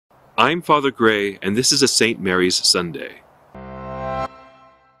I'm Father Gray, and this is a St. Mary's Sunday.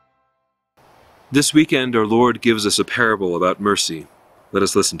 This weekend, our Lord gives us a parable about mercy. Let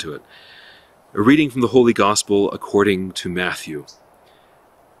us listen to it. A reading from the Holy Gospel according to Matthew.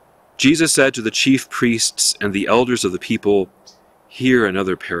 Jesus said to the chief priests and the elders of the people, "Hear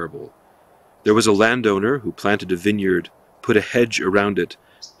another parable. There was a landowner who planted a vineyard, put a hedge around it,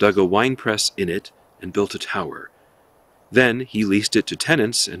 dug a winepress in it, and built a tower. Then he leased it to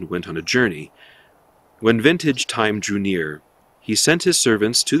tenants and went on a journey. When vintage time drew near, he sent his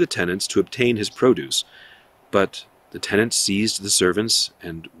servants to the tenants to obtain his produce. But the tenants seized the servants,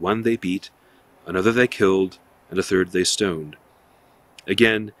 and one they beat, another they killed, and a third they stoned.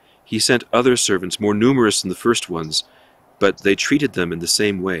 Again, he sent other servants more numerous than the first ones, but they treated them in the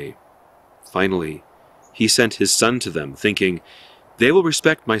same way. Finally, he sent his son to them, thinking, 'They will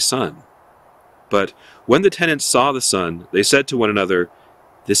respect my son.' But when the tenants saw the son, they said to one another,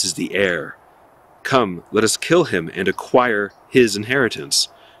 'This is the heir. Come, let us kill him and acquire his inheritance.'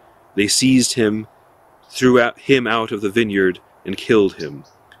 They seized him, threw him out of the vineyard, and killed him.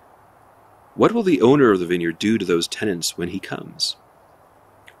 What will the owner of the vineyard do to those tenants when he comes?"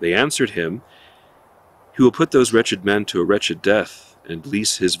 They answered him, "He will put those wretched men to a wretched death, and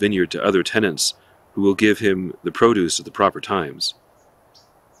lease his vineyard to other tenants, who will give him the produce at the proper times."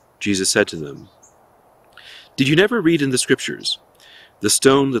 Jesus said to them, "Did you never read in the Scriptures, 'The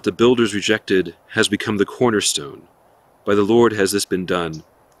stone that the builders rejected has become the cornerstone. By the Lord has this been done,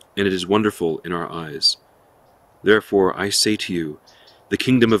 and it is wonderful in our eyes. Therefore I say to you, the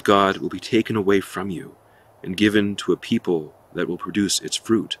kingdom of God will be taken away from you, and given to a people that will produce its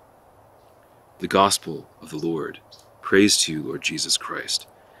fruit.'" The Gospel of the Lord. Praise to you, Lord Jesus Christ.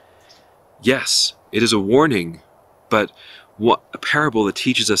 Yes, it is a warning, but what a parable that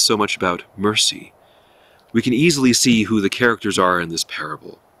teaches us so much about mercy. We can easily see who the characters are in this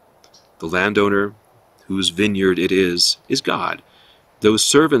parable. The landowner, whose vineyard it is God. Those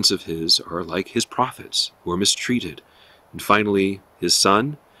servants of his are like his prophets, who are mistreated. And finally, his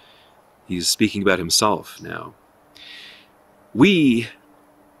son, he's speaking about himself now. We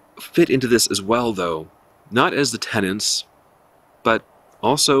fit into this as well, though, not as the tenants, but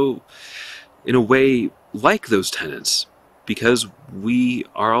also in a way like those tenants, because we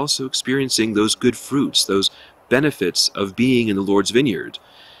are also experiencing those good fruits, those benefits of being in the Lord's vineyard.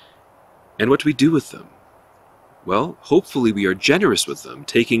 And what do we do with them? Well, hopefully we are generous with them,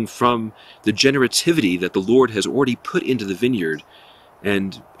 taking from the generativity that the Lord has already put into the vineyard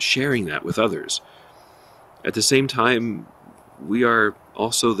and sharing that with others. At the same time, we are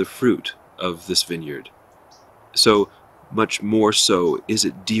also the fruit of this vineyard. So much more so is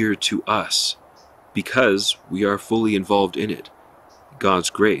it dear to us, because we are fully involved in it. God's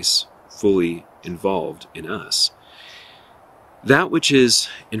grace fully involved in us. That which is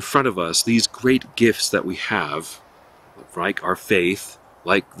in front of us, these great gifts that we have, like our faith,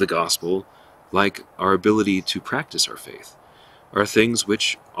 like the gospel, like our ability to practice our faith, are things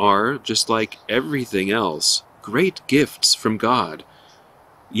which are, just like everything else, great gifts from God.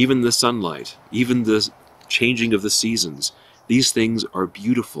 Even the sunlight, even the changing of the seasons, these things are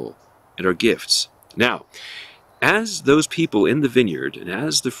beautiful and are gifts. Now, as those people in the vineyard, and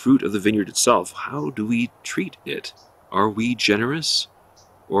as the fruit of the vineyard itself, how do we treat it? Are we generous,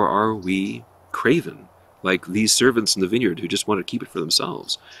 or are we craven, like these servants in the vineyard who just want to keep it for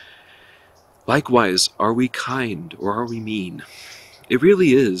themselves? Likewise, are we kind, or are we mean? It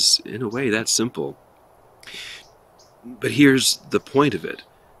really is, in a way, that simple. But here's the point of it.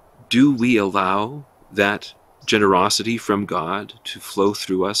 Do we allow that generosity from God to flow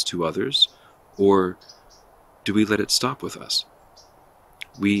through us to others? Or do we let it stop with us?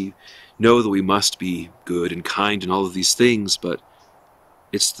 We know that we must be good and kind and all of these things, but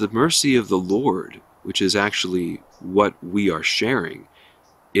it's the mercy of the Lord which is actually what we are sharing.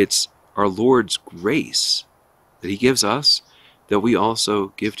 It's our Lord's grace that He gives us that we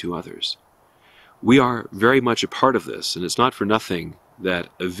also give to others. We are very much a part of this, and it's not for nothing that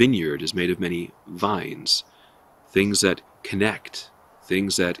a vineyard is made of many vines, things that connect,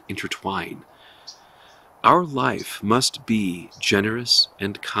 things that intertwine. Our life must be generous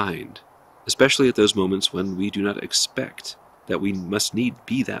and kind, especially at those moments when we do not expect that we must need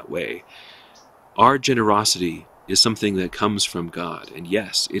be that way. Our generosity is something that comes from God, and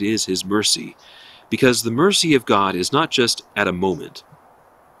yes, it is His mercy, because the mercy of God is not just at a moment.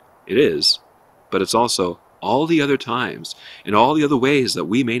 It is, but it's also all the other times and all the other ways that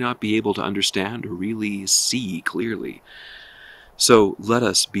we may not be able to understand or really see clearly. So let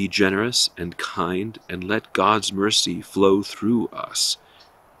us be generous and kind and let God's mercy flow through us.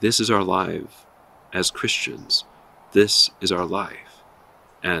 This is our life as Christians. This is our life.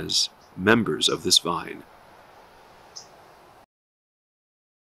 as members of this vine.